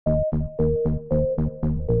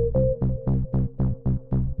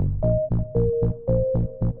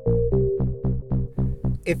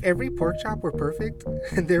If every pork chop were perfect,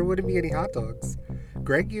 there wouldn't be any hot dogs.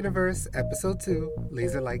 Greg Universe, Episode 2,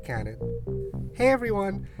 Laser Light Cannon. Hey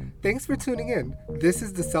everyone! Thanks for tuning in. This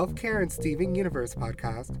is the Self Care and Steven Universe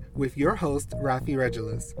podcast with your host, Rafi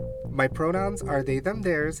Regulus. My pronouns are they, them,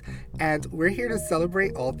 theirs, and we're here to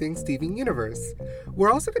celebrate all things Steven Universe.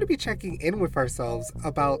 We're also going to be checking in with ourselves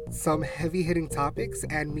about some heavy hitting topics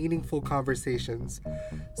and meaningful conversations.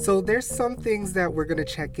 So there's some things that we're going to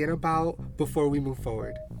check in about before we move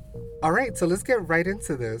forward. Alright, so let's get right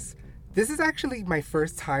into this. This is actually my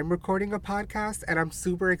first time recording a podcast, and I'm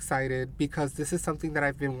super excited because this is something that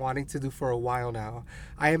I've been wanting to do for a while now.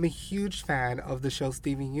 I am a huge fan of the show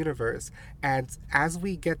Steven Universe, and as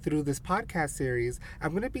we get through this podcast series,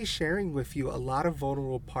 I'm going to be sharing with you a lot of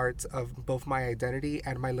vulnerable parts of both my identity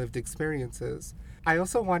and my lived experiences. I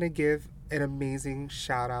also want to give an amazing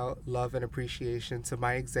shout out, love, and appreciation to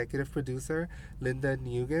my executive producer, Linda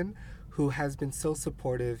Nguyen, who has been so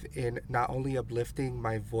supportive in not only uplifting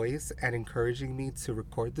my voice and encouraging me to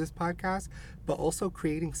record this podcast, but also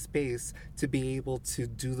creating space to be able to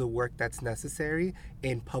do the work that's necessary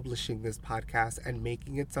in publishing this podcast and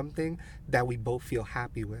making it something that we both feel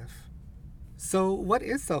happy with. So, what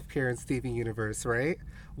is self care in Steven Universe, right?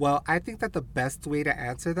 Well, I think that the best way to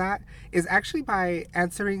answer that is actually by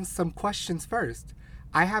answering some questions first.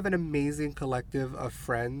 I have an amazing collective of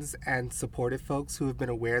friends and supportive folks who have been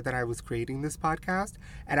aware that I was creating this podcast,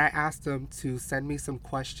 and I asked them to send me some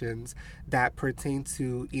questions that pertain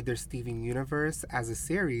to either Steven Universe as a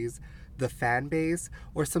series, the fan base,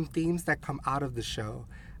 or some themes that come out of the show.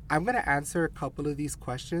 I'm going to answer a couple of these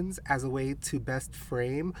questions as a way to best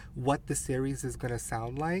frame what the series is going to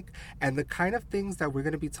sound like and the kind of things that we're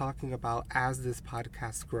going to be talking about as this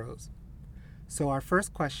podcast grows. So our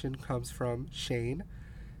first question comes from Shane.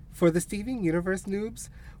 For the Steven Universe noobs,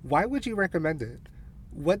 why would you recommend it?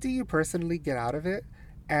 What do you personally get out of it?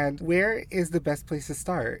 And where is the best place to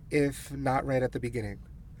start, if not right at the beginning?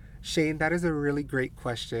 Shane, that is a really great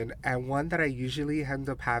question, and one that I usually end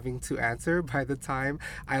up having to answer by the time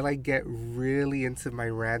I get really into my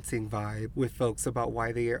ranting vibe with folks about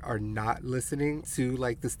why they are not listening to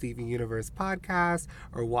the Steven Universe podcast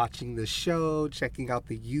or watching the show, checking out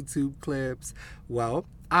the YouTube clips. Well,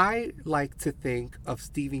 I like to think of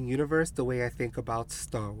Steven Universe the way I think about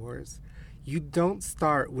Star Wars. You don't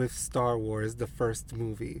start with Star Wars, the first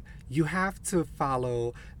movie. You have to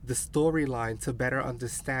follow the storyline to better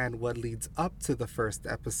understand what leads up to the first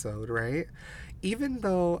episode, right? Even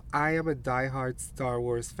though I am a diehard Star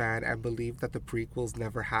Wars fan and believe that the prequels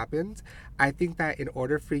never happened, I think that in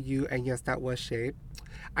order for you, and yes, that was Shade,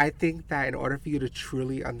 I think that in order for you to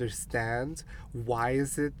truly understand why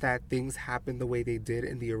is it that things happen the way they did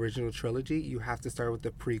in the original trilogy, you have to start with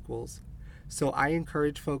the prequels. So I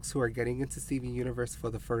encourage folks who are getting into Steven Universe for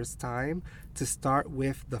the first time to start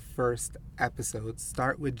with the first episode.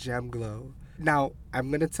 Start with Gem Glow. Now, I'm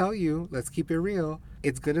going to tell you, let's keep it real,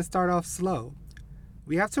 it's going to start off slow.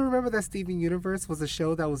 We have to remember that Steven Universe was a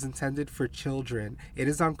show that was intended for children. It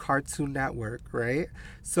is on Cartoon Network, right?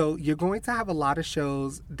 So you're going to have a lot of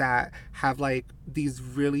shows that have these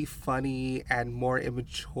really funny and more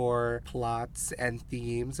immature plots and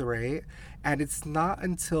themes, right? And it's not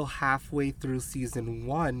until halfway through season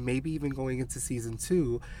 1, maybe even going into season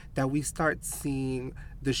 2, that we start seeing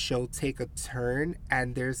the show take a turn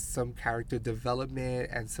and there's some character development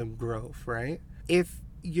and some growth, right? If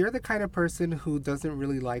you're the kind of person who doesn't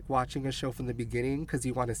really like watching a show from the beginning because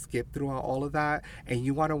you want to skip through all of that and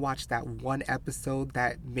you want to watch that one episode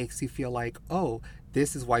that makes you feel like, oh,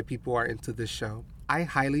 this is why people are into this show, I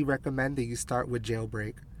highly recommend that you start with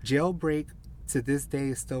Jailbreak. Jailbreak to this day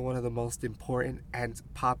is still one of the most important and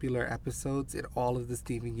popular episodes in all of the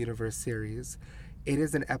Steven Universe series. It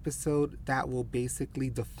is an episode that will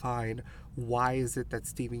basically define why is it that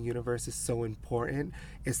Steven Universe is so important,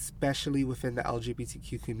 especially within the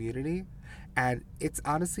LGBTQ community. And it's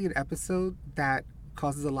honestly an episode that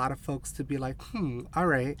causes a lot of folks to be like, all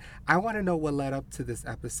right, I want to know what led up to this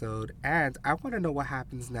episode, and I want to know what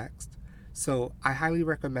happens next. So I highly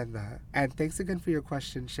recommend that. And thanks again for your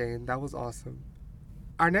question, Shane. That was awesome.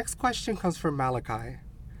 Our next question comes from Malachi.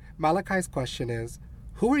 Malachi's question is,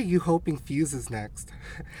 who are you hoping fuses next?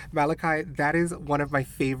 Malachi, that is one of my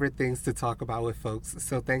favorite things to talk about with folks,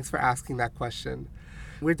 so thanks for asking that question.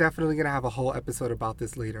 We're definitely going to have a whole episode about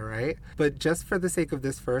this later, right? But just for the sake of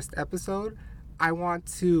this first episode, I want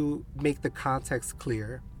to make the context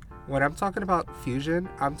clear. When I'm talking about fusion,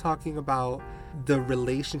 I'm talking about the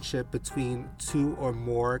relationship between two or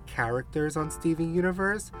more characters on Steven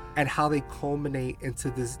Universe and how they culminate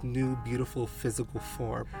into this new beautiful physical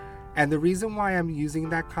form. And the reason why I'm using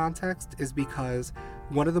that context is because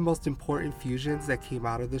one of the most important fusions that came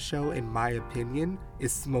out of the show, in my opinion,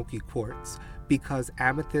 is Smoky Quartz. Because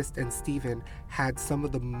Amethyst and Steven had some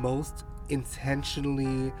of the most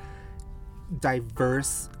intentionally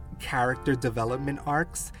diverse character development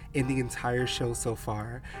arcs in the entire show so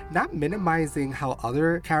far. Not minimizing how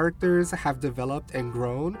other characters have developed and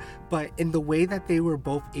grown, but in the way that they were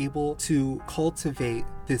both able to cultivate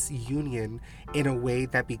this union in a way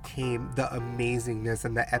that became the amazingness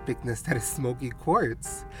and the epicness that is Smoky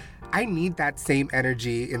Quartz. I need that same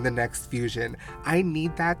energy in the next fusion. I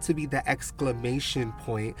need that to be the exclamation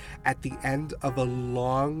point at the end of a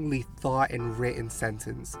longly thought and written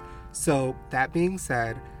sentence. So, that being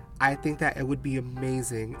said, I think that it would be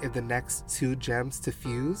amazing if the next two gems to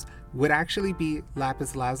fuse would actually be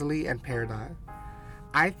Lapis Lazuli and Peridot.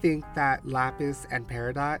 I think that Lapis and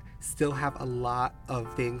Peridot still have a lot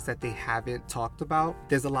of things that they haven't talked about.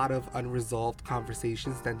 There's a lot of unresolved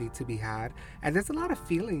conversations that need to be had, and there's a lot of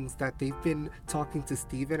feelings that they've been talking to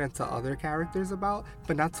Steven and to other characters about,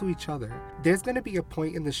 but not to each other. There's going to be a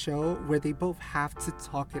point in the show where they both have to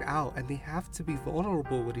talk it out and they have to be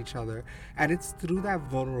vulnerable with each other, and it's through that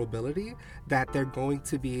vulnerability that they're going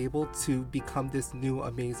to be able to become this new,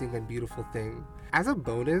 amazing, and beautiful thing. As a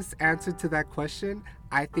bonus answer to that question,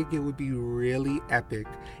 I think it would be really epic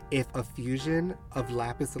if a fusion of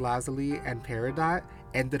Lapis Lazuli and Peridot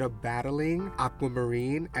ended up battling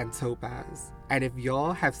Aquamarine and Topaz. And if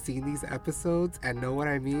y'all have seen these episodes and know what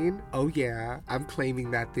I mean, oh yeah, I'm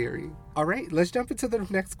claiming that theory. Alright, let's jump into the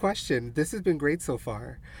next question. This has been great so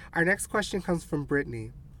far. Our next question comes from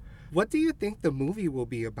Brittany. What do you think the movie will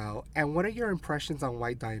be about, and what are your impressions on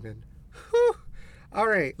White Diamond? Whew!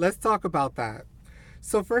 Alright, let's talk about that.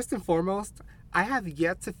 So first and foremost, I have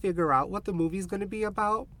yet to figure out what the movie's going to be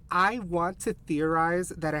about. I want to theorize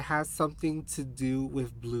that it has something to do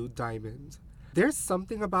with Blue Diamond. There's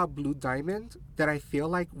something about Blue Diamond that I feel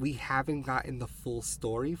like we haven't gotten the full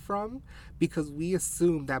story from, because we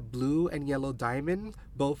assume that Blue and Yellow Diamond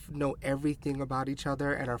both know everything about each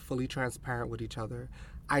other and are fully transparent with each other.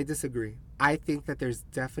 I disagree. I think that there's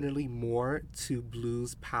definitely more to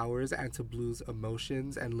Blue's powers and to Blue's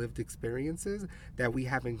emotions and lived experiences that we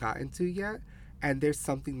haven't gotten to yet. And there's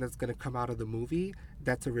something that's going to come out of the movie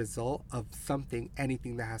that's a result of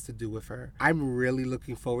anything that has to do with her. I'm really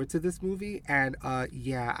looking forward to this movie. And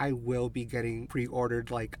yeah, I will be getting pre-ordered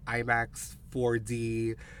like IMAX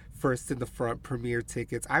 4D, first in the front premiere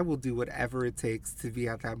tickets. I will do whatever it takes to be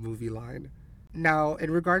at that movie line. Now, in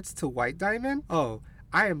regards to White Diamond,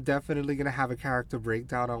 I am definitely going to have a character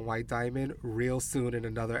breakdown on White Diamond real soon in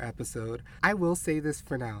another episode. I will say this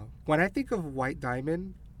for now. When I think of White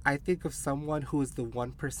Diamond, I think of someone who is the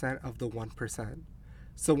 1% of the 1%.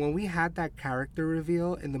 So when we had that character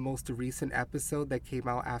reveal in the most recent episode that came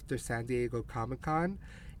out after San Diego Comic-Con,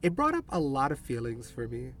 it brought up a lot of feelings for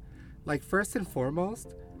me. Like, first and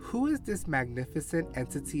foremost, who is this magnificent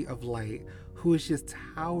entity of light who is just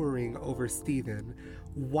towering over Steven?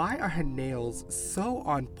 Why are her nails so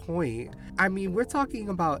on point? I mean, we're talking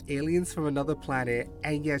about aliens from another planet,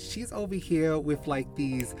 and yet she's over here with like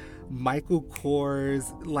these Michael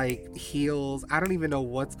Kors like heels. I don't even know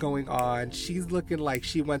what's going on. She's looking like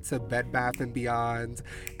she went to Bed Bath and Beyond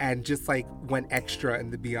and just like went extra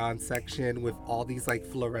in the Beyond section with all these like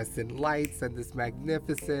fluorescent lights and this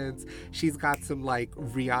magnificence. She's got some like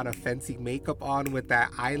Rihanna Fenty makeup on with that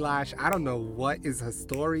eyelash. I don't know what is her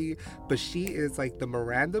story, but she is like the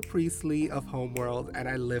Miranda Priestly of Homeworld, and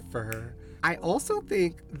I live for her. I also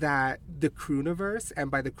think that the Crewniverse, and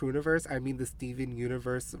by the Crewniverse, I mean the Steven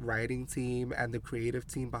Universe writing team and the creative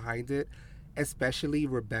team behind it, especially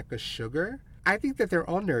Rebecca Sugar, I think that they're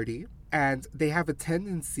all nerdy, and they have a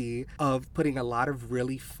tendency of putting a lot of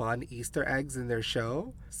really fun Easter eggs in their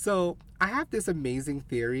show. So I have this amazing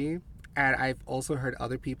theory, and I've also heard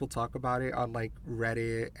other people talk about it on like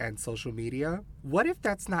Reddit and social media. What if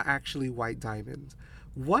that's not actually White Diamond?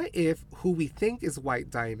 What if who we think is White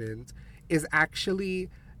Diamond is actually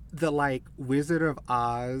the like Wizard of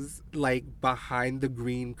Oz, like behind the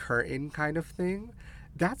green curtain kind of thing?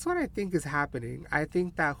 That's what I think is happening. I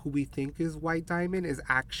think that who we think is White Diamond is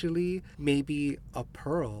actually maybe a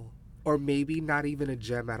pearl, or maybe not even a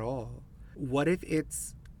gem at all. What if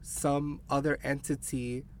it's some other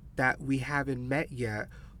entity that we haven't met yet,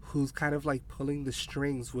 who's kind of like pulling the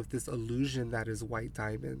strings with this illusion that is White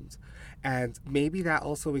Diamond? And maybe that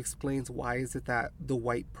also explains why is it that the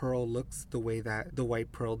white pearl looks the way that the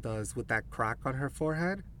white pearl does, with that crack on her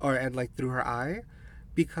forehead and like through her eye,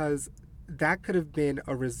 because that could have been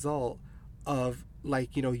a result of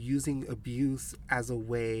like, you know, using abuse as a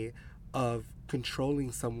way of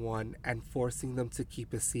controlling someone and forcing them to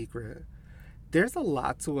keep a secret. There's a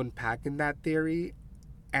lot to unpack in that theory,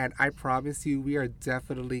 and I promise you, we are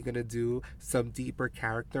definitely going to do some deeper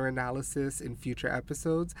character analysis in future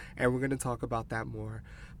episodes, and we're going to talk about that more.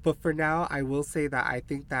 But for now, I will say that I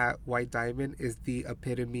think that White Diamond is the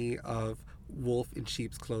epitome of wolf in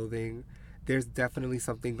sheep's clothing. There's definitely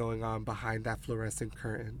something going on behind that fluorescent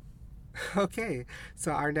curtain. Okay,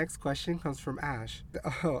 so our next question comes from Ash.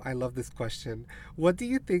 Oh, I love this question. What do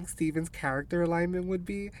you think Steven's character alignment would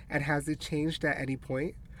be, and has it changed at any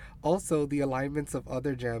point? Also, the alignments of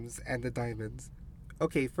other gems and the diamonds.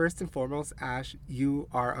 Okay, first and foremost, Ash, you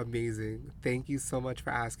are amazing. Thank you so much for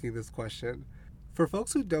asking this question. For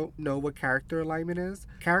folks who don't know what character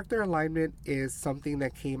alignment is something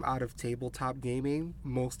that came out of tabletop gaming.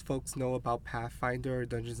 Most folks know about Pathfinder or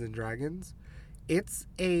Dungeons and Dragons. It's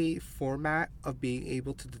a format of being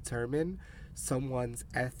able to determine someone's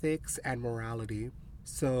ethics and morality.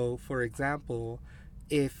 So, for example,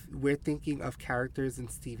 if we're thinking of characters in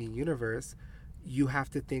Steven Universe, you have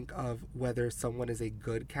to think of whether someone is a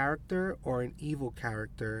good character or an evil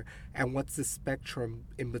character, and what's the spectrum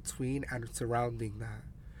in between and surrounding that.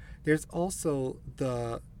 There's also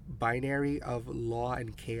the binary of law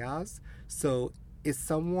and chaos. So, is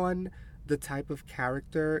someone the type of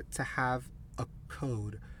character to have a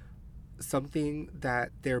code, something that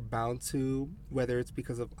they're bound to, whether it's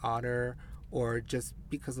because of honor or just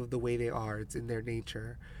because of the way they are, it's in their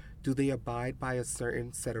nature? Do they abide by a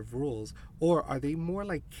certain set of rules? Or are they more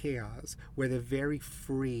like chaos, where they're very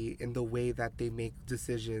free in the way that they make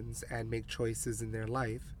decisions and make choices in their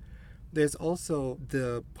life? There's also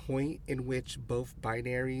the point in which both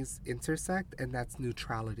binaries intersect, and that's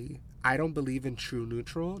neutrality. I don't believe in true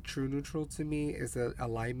neutral. True neutral to me is an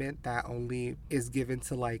alignment that only is given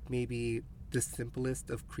to like maybe the simplest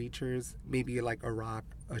of creatures, maybe like a rock,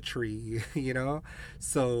 a tree, you know?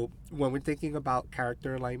 So when we're thinking about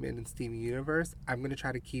character alignment in Steven Universe, I'm going to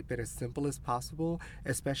try to keep it as simple as possible,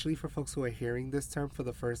 especially for folks who are hearing this term for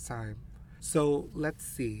the first time. So let's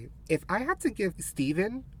see. If I had to give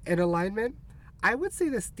Steven an alignment, I would say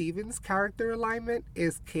that Steven's character alignment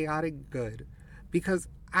is chaotic good, because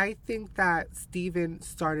I think that Steven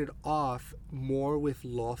started off more with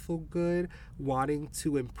lawful good, wanting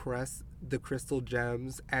to impress the crystal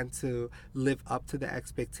gems and to live up to the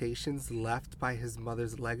expectations left by his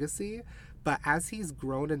mother's legacy. But as he's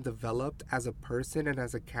grown and developed as a person and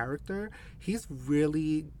as a character, he's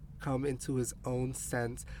really come into his own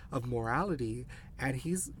sense of morality, and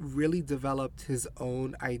he's really developed his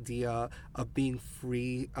own idea of being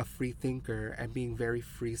free, a free thinker, and being very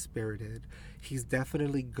free spirited. He's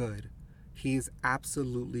definitely good. He's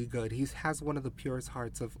absolutely good. He has one of the purest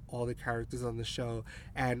hearts of all the characters on the show,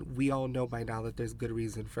 and we all know by now that there's good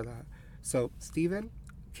reason for that. So Steven,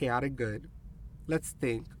 chaotic good. Let's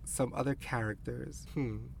think some other characters.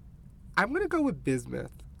 I'm gonna go with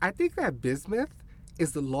Bismuth. I think that Bismuth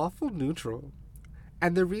is the lawful neutral.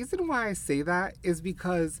 And the reason why I say that is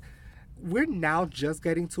because we're now just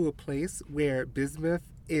getting to a place where Bismuth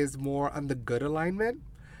is more on the good alignment.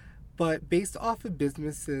 But based off of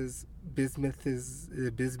Bismuth's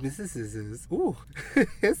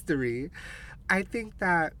history, I think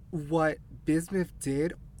that what Bismuth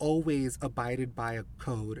did always abided by a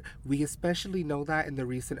code. We especially know that in the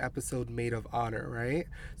recent episode Maid of Honor, right?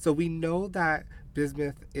 So we know that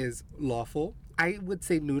Bismuth is lawful. I would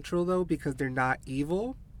say neutral though, because they're not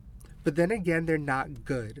evil, but then again, they're not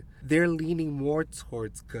good. They're leaning more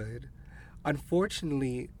towards good.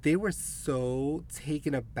 Unfortunately, they were so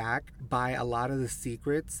taken aback by a lot of the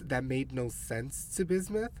secrets that made no sense to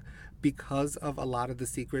Bismuth because of a lot of the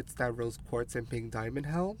secrets that Rose Quartz and Pink Diamond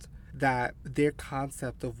held, that their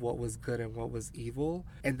concept of what was good and what was evil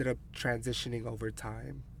ended up transitioning over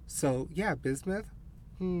time. So yeah, Bismuth,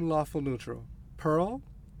 lawful neutral. Pearl,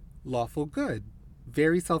 lawful good.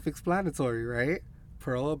 Very self-explanatory, right?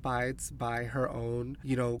 Pearl abides by her own,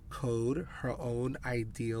 code, her own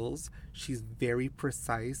ideals. She's very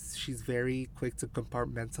precise. She's very quick to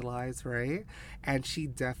compartmentalize, right? And she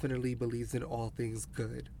definitely believes in all things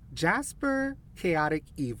good. Jasper, chaotic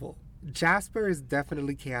evil. Jasper is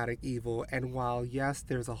definitely chaotic evil, and while yes,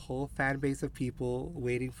 there's a whole fan base of people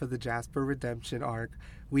waiting for the Jasper redemption arc,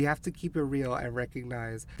 we have to keep it real and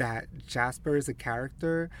recognize that Jasper is a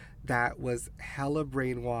character that was hella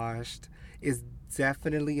brainwashed, is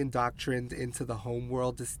definitely indoctrined into the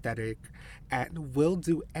homeworld aesthetic, and will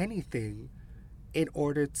do anything in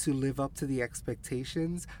order to live up to the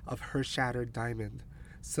expectations of her shattered diamond.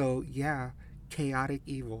 So yeah, chaotic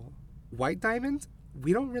evil. White Diamond,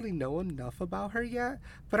 we don't really know enough about her yet,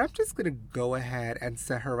 but I'm just gonna go ahead and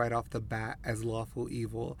set her right off the bat as lawful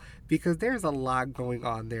evil because there's a lot going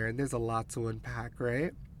on there and there's a lot to unpack,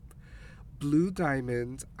 right? Blue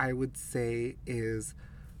Diamond, I would say, is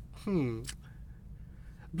hmm.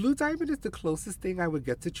 Blue Diamond is the closest thing I would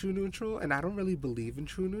get to true neutral, and I don't really believe in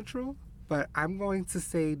true neutral. But I'm going to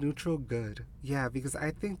say neutral good. Yeah, because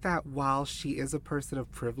I think that while she is a person of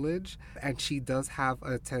privilege and she does have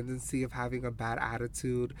a tendency of having a bad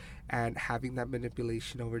attitude and having that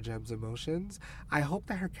manipulation over Jem's emotions, I hope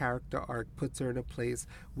that her character arc puts her in a place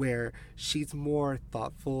where she's more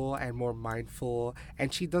thoughtful and more mindful,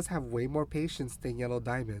 and she does have way more patience than Yellow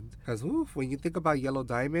Diamond. Because when you think about Yellow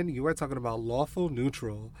Diamond, you are talking about lawful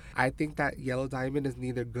neutral. I think that Yellow Diamond is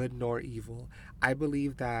neither good nor evil. I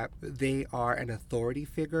believe that they are an authority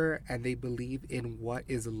figure and they believe in what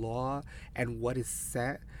is law and what is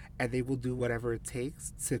set, and they will do whatever it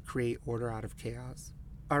takes to create order out of chaos.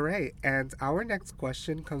 All right, and our next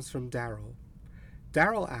question comes from Daryl.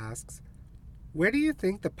 Daryl asks, where do you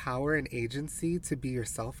think the power and agency to be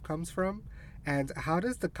yourself comes from? And how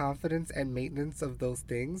does the confidence and maintenance of those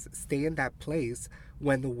things stay in that place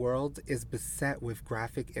when the world is beset with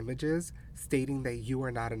graphic images stating that you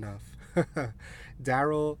are not enough?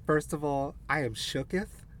 Daryl, first of all, I am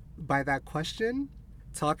shooketh by that question.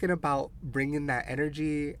 Talking about bringing that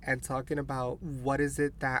energy and talking about what is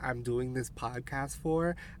it that I'm doing this podcast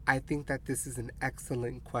for, I think that this is an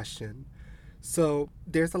excellent question. So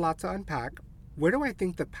there's a lot to unpack. Where do I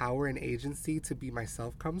think the power and agency to be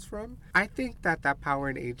myself comes from? I think that that power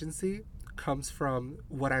and agency comes from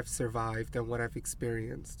what I've survived and what I've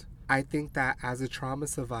experienced. I think that as a trauma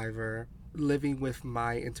survivor, living with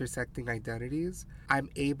my intersecting identities, I'm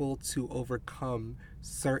able to overcome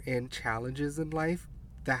certain challenges in life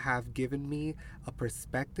that have given me a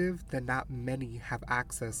perspective that not many have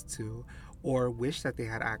access to or wish that they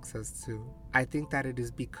had access to. I think that it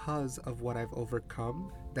is because of what I've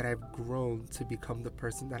overcome that I've grown to become the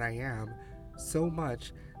person that I am, so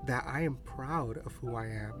much that I am proud of who I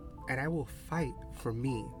am and I will fight for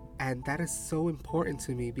me. And that is so important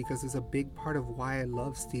to me because it's a big part of why I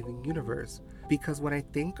love Steven Universe. Because when I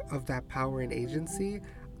think of that power and agency,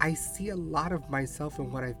 I see a lot of myself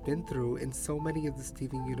and what I've been through in so many of the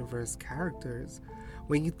Steven Universe characters.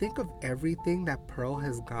 When you think of everything that Pearl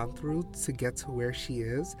has gone through to get to where she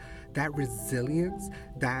is, that resilience,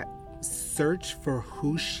 that search for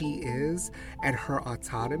who she is and her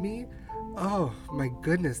autonomy, oh my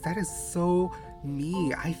goodness, that is so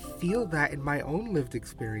me. I feel that in my own lived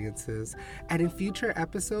experiences. And in future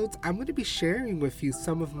episodes, I'm going to be sharing with you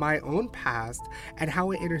some of my own past and how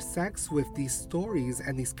it intersects with these stories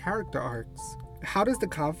and these character arcs. How does the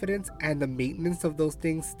confidence and the maintenance of those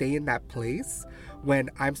things stay in that place when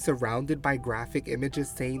I'm surrounded by graphic images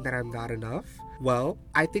saying that I'm not enough? Well,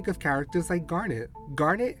 I think of characters like Garnet.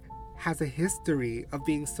 Garnet has a history of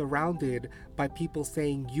being surrounded by people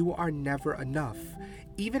saying you are never enough.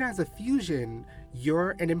 Even as a fusion,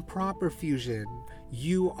 you're an improper fusion.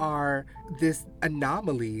 You are this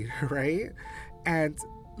anomaly, right? And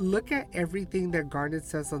look at everything that Garnet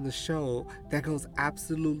says on the show that goes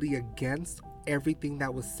absolutely against everything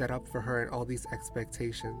that was set up for her and all these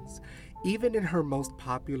expectations. Even in her most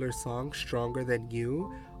popular song, Stronger Than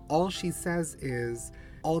You, all she says is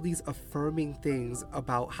all these affirming things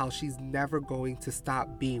about how she's never going to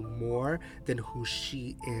stop being more than who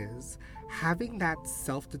she is. Having that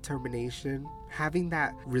self-determination, having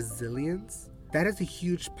that resilience, that is a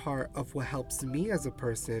huge part of what helps me as a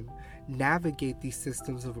person navigate these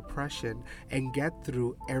systems of oppression and get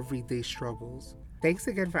through everyday struggles. Thanks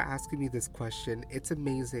again for asking me this question. It's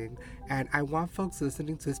amazing. And I want folks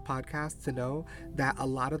listening to this podcast to know that a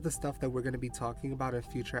lot of the stuff that we're going to be talking about in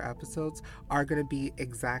future episodes are going to be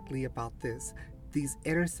exactly about this. These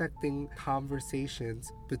intersecting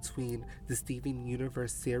conversations between the Steven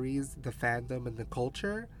Universe series, the fandom, and the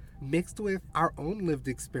culture, mixed with our own lived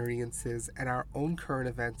experiences and our own current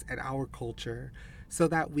events and our culture, so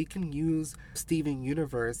that we can use Steven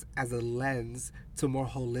Universe as a lens to more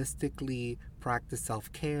holistically practice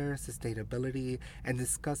self-care, sustainability, and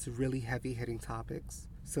discuss really heavy-hitting topics.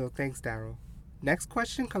 So thanks, Daryl. Next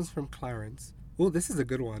question comes from Clarence. Oh, this is a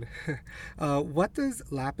good one. What does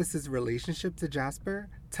Lapis's relationship to Jasper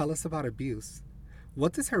tell us about abuse?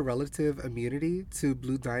 What does her relative immunity to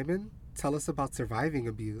Blue Diamond tell us about surviving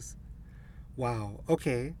abuse? Wow,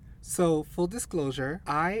 okay. So, full disclosure,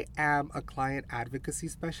 I am a client advocacy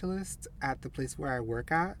specialist at the place where I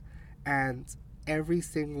work at, and every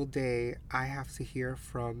single day I have to hear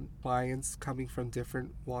from clients coming from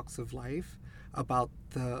different walks of life about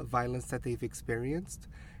the violence that they've experienced,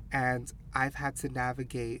 and I've had to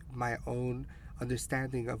navigate my own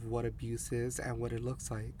understanding of what abuse is and what it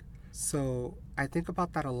looks like. So I think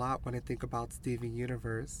about that a lot when I think about Steven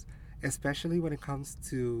Universe, especially when it comes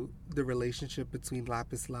to the relationship between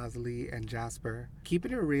Lapis Lazuli and Jasper.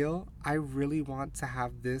 Keeping it real, I really want to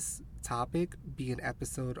have this topic be an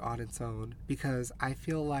episode on its own because I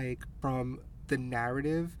feel like from the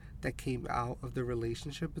narrative that came out of the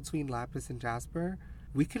relationship between Lapis and Jasper,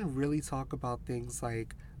 we can really talk about things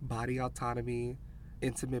like body autonomy,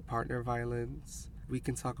 intimate partner violence. We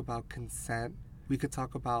can talk about consent. We could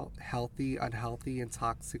talk about healthy, unhealthy, and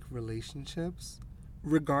toxic relationships.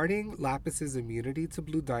 Regarding Lapis's immunity to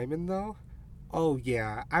Blue Diamond, though, oh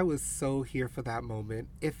yeah, I was so here for that moment.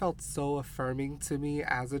 It felt so affirming to me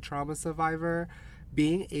as a trauma survivor.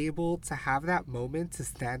 Being able to have that moment to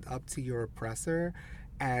stand up to your oppressor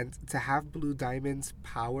and to have Blue Diamond's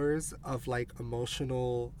powers of like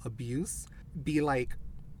emotional abuse be like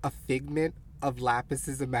a figment of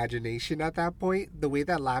Lapis's imagination at that point. The way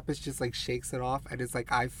that Lapis just like shakes it off and is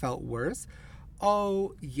like, I felt worse.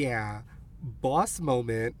 Oh yeah, boss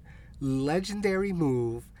moment, legendary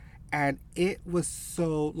move, and it was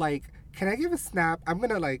so like, can I give a snap? I'm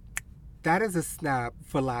gonna like, that is a snap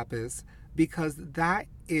for Lapis because that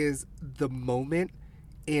is the moment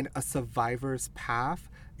in a survivor's path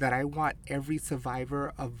that I want every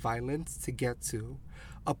survivor of violence to get to.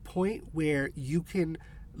 A point where you can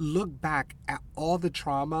look back at all the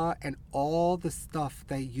trauma and all the stuff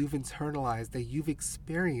that you've internalized, that you've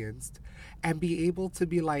experienced, and be able to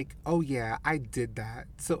be like, oh yeah, I did that.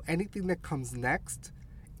 So anything that comes next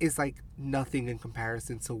is like nothing in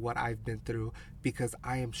comparison to what I've been through because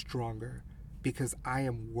I am stronger, because I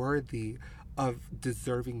am worthy of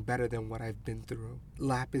deserving better than what I've been through.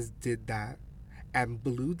 Lapis did that. And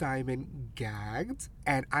Blue Diamond gagged,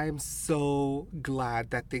 and I am so glad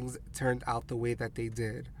that things turned out the way that they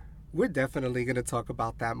did. We're definitely going to talk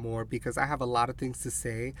about that more because I have a lot of things to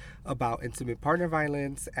say about intimate partner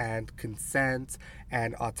violence and consent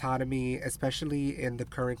and autonomy, especially in the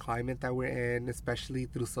current climate that we're in, especially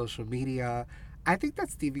through social media. I think that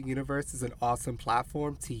Steven Universe is an awesome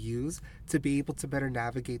platform to use to be able to better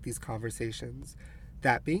navigate these conversations.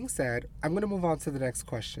 That being said, I'm going to move on to the next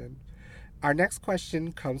question. Our next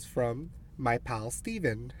question comes from my pal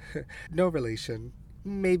Steven. No relation,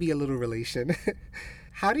 maybe a little relation.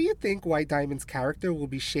 How do you think White Diamond's character will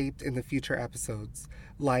be shaped in the future episodes?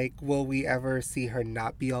 Like, will we ever see her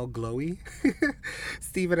not be all glowy?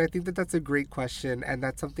 Steven, I think that that's a great question, and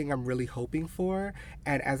that's something I'm really hoping for.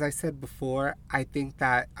 And as I said before, I think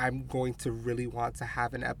that I'm going to really want to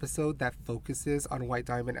have an episode that focuses on White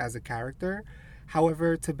Diamond as a character.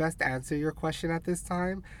 However, to best answer your question at this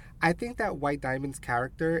time, I think that White Diamond's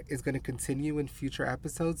character is going to continue in future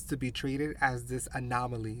episodes to be treated as this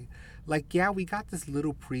anomaly. Like, yeah, we got this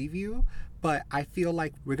little preview, but I feel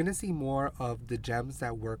like we're going to see more of the gems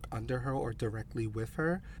that work under her or directly with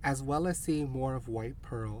her, as well as seeing more of White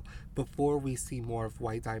Pearl before we see more of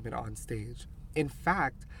White Diamond on stage. In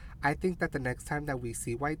fact, I think that the next time that we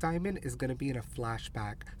see White Diamond is going to be in a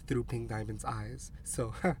flashback through Pink Diamond's eyes.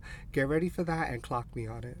 So get ready for that and clock me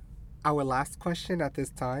on it. Our last question at this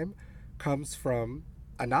time comes from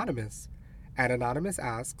Anonymous. And Anonymous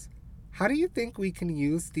asks, how do you think we can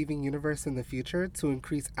use Steven Universe in the future to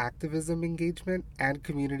increase activism engagement and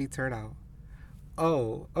community turnout?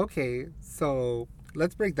 Oh, okay, so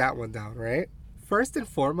let's break that one down, right? First and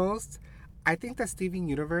foremost, I think that Steven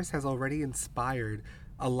Universe has already inspired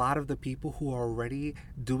a lot of the people who are already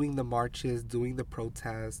doing the marches, doing the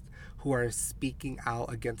protests, who are speaking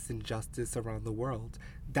out against injustice around the world.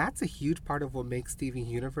 That's a huge part of what makes Steven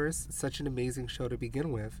Universe such an amazing show to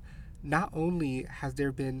begin with. Not only has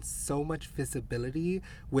there been so much visibility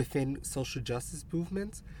within social justice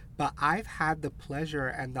movements, but I've had the pleasure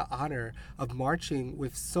and the honor of marching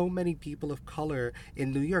with so many people of color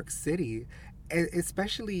in New York City,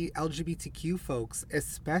 especially LGBTQ folks,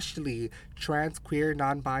 especially trans, queer,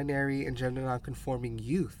 non-binary, and gender non-conforming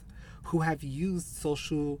youth who have used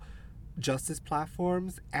social justice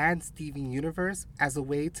platforms and Steven Universe as a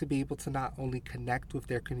way to be able to not only connect with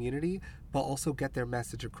their community, but also get their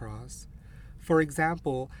message across. For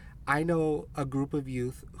example, I know a group of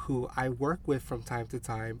youth who I work with from time to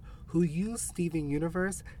time who use Steven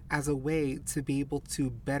Universe as a way to be able to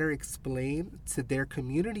better explain to their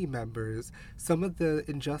community members some of the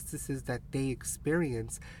injustices that they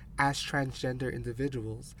experience as transgender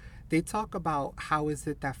individuals. They talk about how is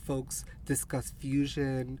it that folks discuss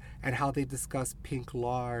fusion and how they discuss pink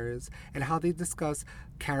Lars and how they discuss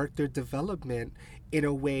character development in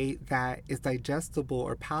a way that is digestible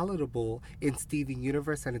or palatable in Steven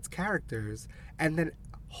Universe and its characters. And then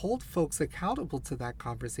hold folks accountable to that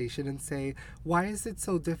conversation and say, why is it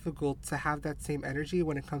so difficult to have that same energy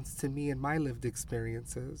when it comes to me and my lived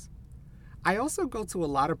experiences? I also go to a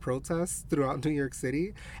lot of protests throughout New York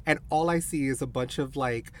City, and all I see is a bunch of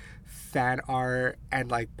like fan art and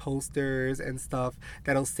like posters and stuff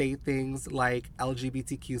that'll say things like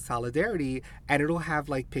LGBTQ solidarity, and it'll have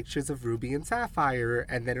like pictures of Ruby and Sapphire,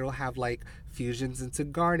 and then it'll have like fusions into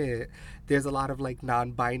Garnet. There's a lot of like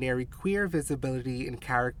non binary queer visibility in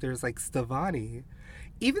characters like Stevani.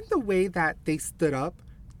 Even the way that they stood up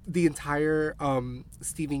the entire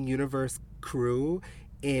Steven Universe crew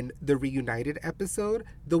in the Reunited episode,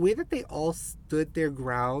 the way that they all stood their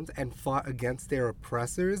ground and fought against their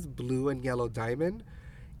oppressors, Blue and Yellow Diamond,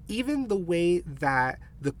 even the way that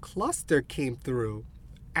the cluster came through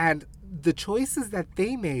and the choices that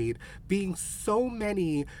they made, being so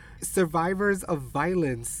many survivors of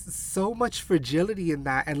violence, so much fragility in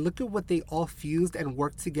that, and look at what they all fused and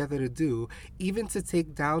worked together to do, even to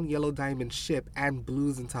take down Yellow Diamond's ship and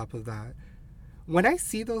Blue's on top of that. When I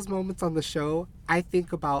see those moments on the show, I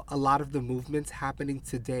think about a lot of the movements happening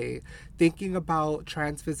today, thinking about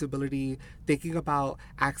trans visibility, thinking about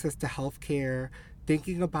access to healthcare,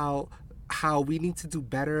 thinking about how we need to do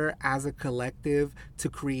better as a collective to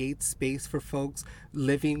create space for folks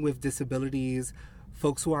living with disabilities,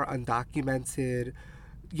 folks who are undocumented.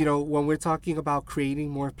 You know, when we're talking about creating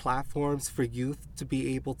more platforms for youth to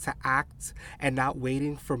be able to act and not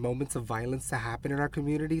waiting for moments of violence to happen in our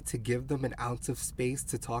community to give them an ounce of space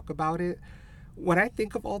to talk about it, when I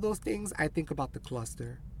think of all those things, I think about the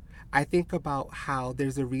cluster. I think about how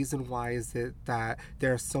there's a reason why is it that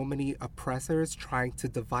there are so many oppressors trying to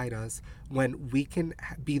divide us when we can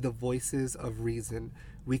be the voices of reason.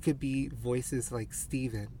 We could be voices like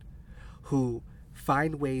Steven, who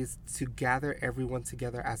find ways to gather everyone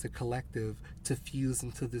together as a collective to fuse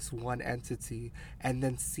into this one entity and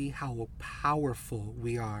then see how powerful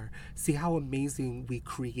we are, see how amazing we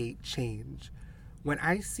create change. When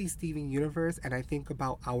I see Steven Universe and I think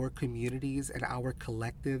about our communities and our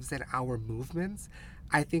collectives and our movements,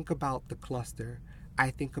 I think about the cluster.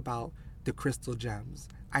 I think about the crystal gems.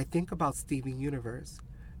 I think about Steven Universe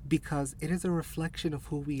because it is a reflection of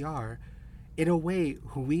who we are. In a way,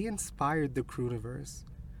 we inspired the Crewniverse.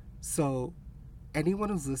 So, anyone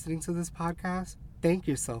who's listening to this podcast, thank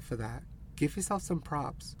yourself for that. Give yourself some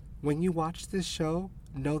props. When you watch this show,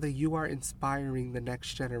 know that you are inspiring the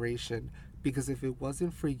next generation, because if it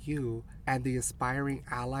wasn't for you and the aspiring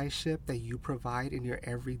allyship that you provide in your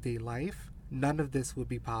everyday life, none of this would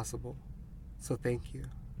be possible. So thank you.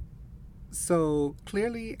 So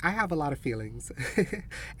clearly, I have a lot of feelings,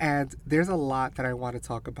 and there's a lot that I want to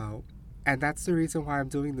talk about. And that's the reason why I'm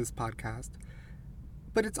doing this podcast.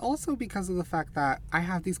 But it's also because of the fact that I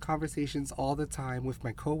have these conversations all the time with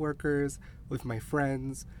my coworkers, with my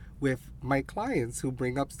friends, with my clients who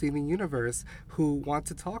bring up Steven Universe, who want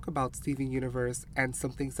to talk about Steven Universe and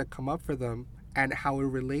some things that come up for them and how it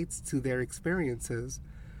relates to their experiences.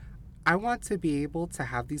 I want to be able to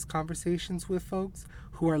have these conversations with folks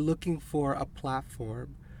who are looking for a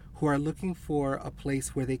platform, who are looking for a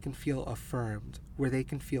place where they can feel affirmed, where they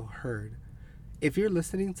can feel heard. If you're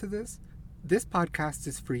listening to this podcast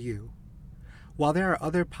is for you. While there are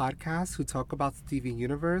other podcasts who talk about Steven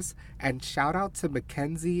Universe, and shout out to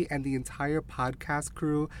Mackenzie and the entire podcast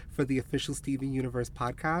crew for the official Steven Universe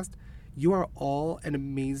podcast, you are all an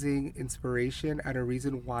amazing inspiration and a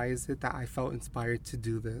reason why is it that I felt inspired to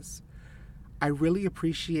do this. I really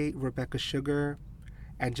appreciate Rebecca Sugar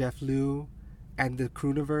and Jeff Liu and the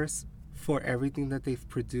Crewniverse for everything that they've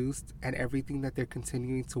produced and everything that they're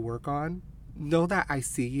continuing to work on. Know that I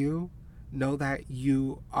see you. Know that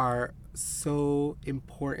you are so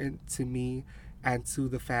important to me and to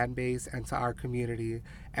the fan base and to our community.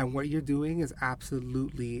 And what you're doing is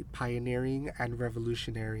absolutely pioneering and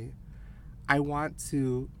revolutionary. I want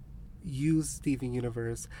to use Steven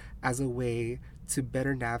Universe as a way to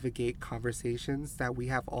better navigate conversations that we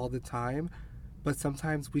have all the time, but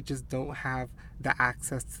sometimes we just don't have the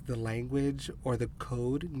access to the language or the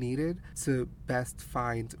code needed to best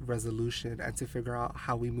find resolution and to figure out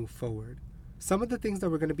how we move forward. Some of the things that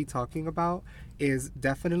we're going to be talking about is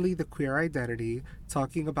definitely the queer identity,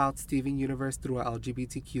 talking about Steven Universe through an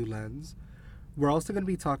LGBTQ lens. We're also going to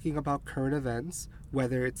be talking about current events,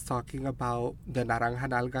 whether it's talking about the Naranja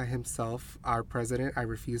Nalga himself, our president. I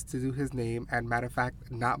refuse to do his name, and matter of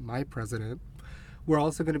fact, not my president. We're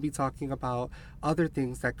also going to be talking about other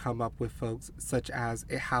things that come up with folks, such as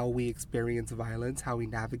how we experience violence, how we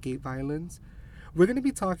navigate violence. We're going to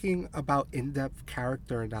be talking about in-depth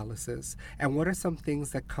character analysis and what are some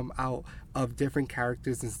things that come out of different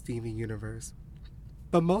characters in Steven Universe.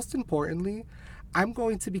 But most importantly, I'm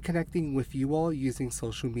going to be connecting with you all using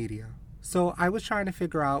social media. So I was trying to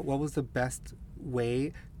figure out what was the best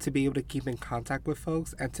way to be able to keep in contact with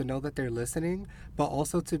folks and to know that they're listening, but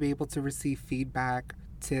also to be able to receive feedback,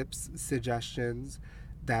 tips, suggestions.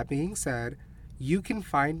 That being said, you can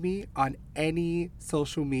find me on any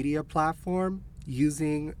social media platform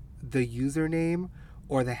using the username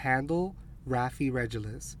or the handle Raffi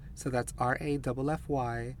Regulus. So that's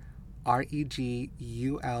RAFFYREGULUS.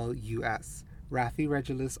 Raffi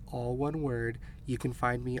Regulus, all one word. You can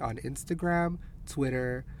find me on Instagram,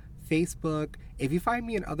 Twitter, Facebook. If you find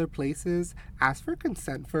me in other places, ask for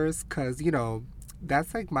consent first, because,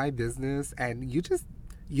 that's like my business, and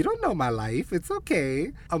you don't know my life. It's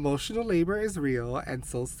okay. Emotional labor is real, and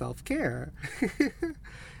so self care.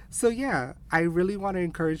 So, yeah, I really want to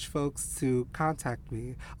encourage folks to contact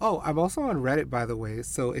me. Oh, I'm also on Reddit, by the way.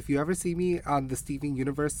 So, if you ever see me on the Steven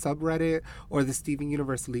Universe subreddit or the Steven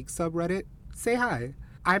Universe League subreddit, say hi.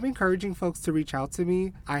 I'm encouraging folks to reach out to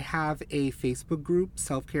me. I have a Facebook group,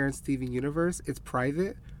 Self Care and Steven Universe. It's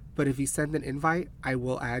private, but if you send an invite, I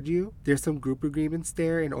will add you. There's some group agreements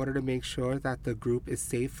there in order to make sure that the group is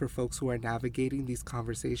safe for folks who are navigating these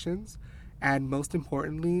conversations. And most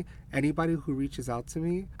importantly, anybody who reaches out to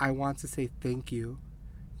me, I want to say thank you.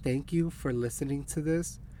 Thank you for listening to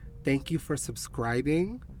this. Thank you for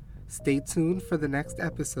subscribing. Stay tuned for the next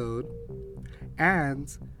episode.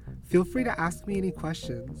 And feel free to ask me any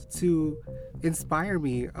questions to inspire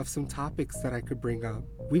me of some topics that I could bring up.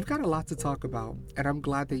 We've got a lot to talk about, and I'm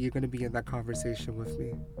glad that you're going to be in that conversation with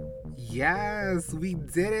me. Yes, we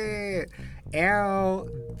did it.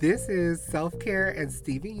 This is Self Care and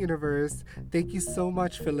Steven Universe. Thank you so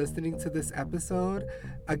much for listening to this episode.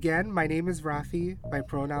 Again, my name is Raffi. My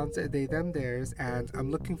pronouns are they, them, theirs, and I'm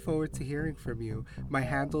looking forward to hearing from you. My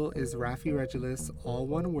handle is Raffi Regulus, all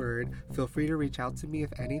one word. Feel free to reach out to me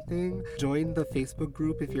if anything. Join the Facebook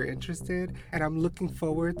group if you're interested, and I'm looking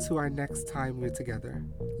forward to our next time we're together.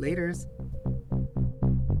 Laters.